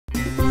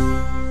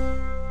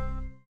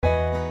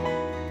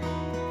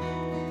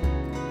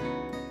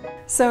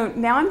So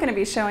now I'm going to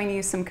be showing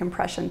you some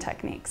compression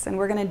techniques, and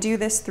we're going to do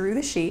this through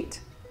the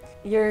sheet.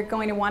 You're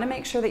going to want to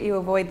make sure that you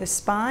avoid the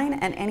spine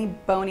and any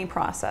bony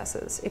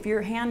processes. If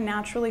your hand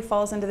naturally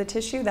falls into the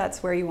tissue,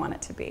 that's where you want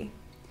it to be.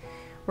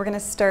 We're going to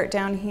start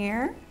down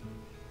here,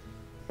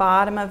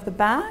 bottom of the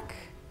back,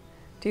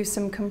 do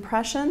some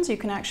compressions. You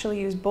can actually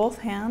use both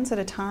hands at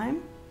a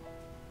time.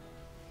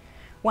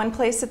 One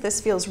place that this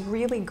feels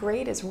really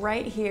great is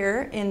right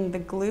here in the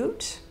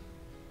glute.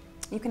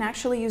 You can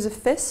actually use a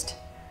fist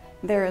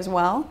there as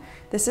well.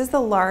 This is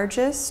the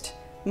largest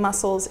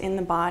muscles in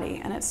the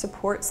body, and it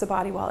supports the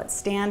body while it's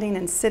standing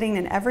and sitting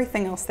and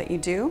everything else that you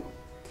do.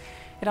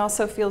 It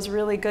also feels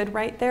really good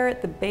right there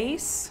at the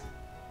base.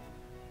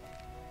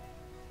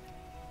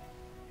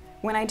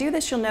 When I do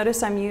this, you'll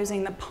notice I'm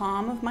using the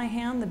palm of my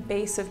hand, the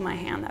base of my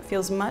hand. That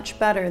feels much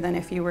better than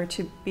if you were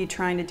to be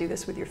trying to do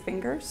this with your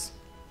fingers.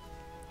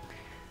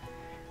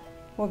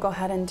 We'll go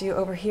ahead and do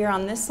over here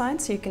on this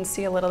side so you can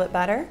see a little bit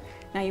better.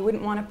 Now you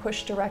wouldn't want to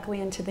push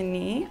directly into the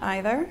knee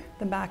either,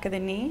 the back of the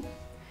knee.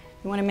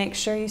 You want to make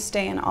sure you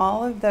stay in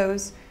all of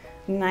those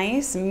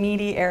nice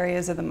meaty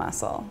areas of the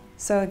muscle.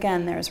 So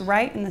again, there's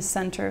right in the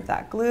center of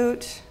that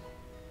glute.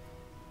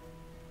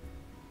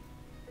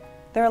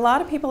 There are a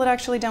lot of people that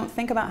actually don't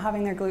think about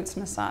having their glutes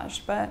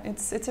massaged, but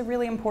it's a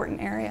really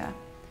important area.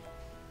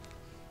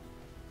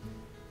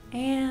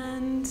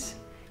 And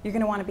you're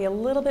going to want to be a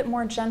little bit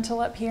more gentle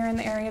up here in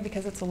the area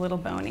because it's a little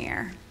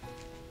bonier.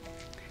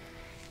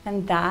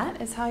 And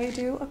that is how you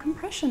do a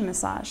compression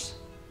massage.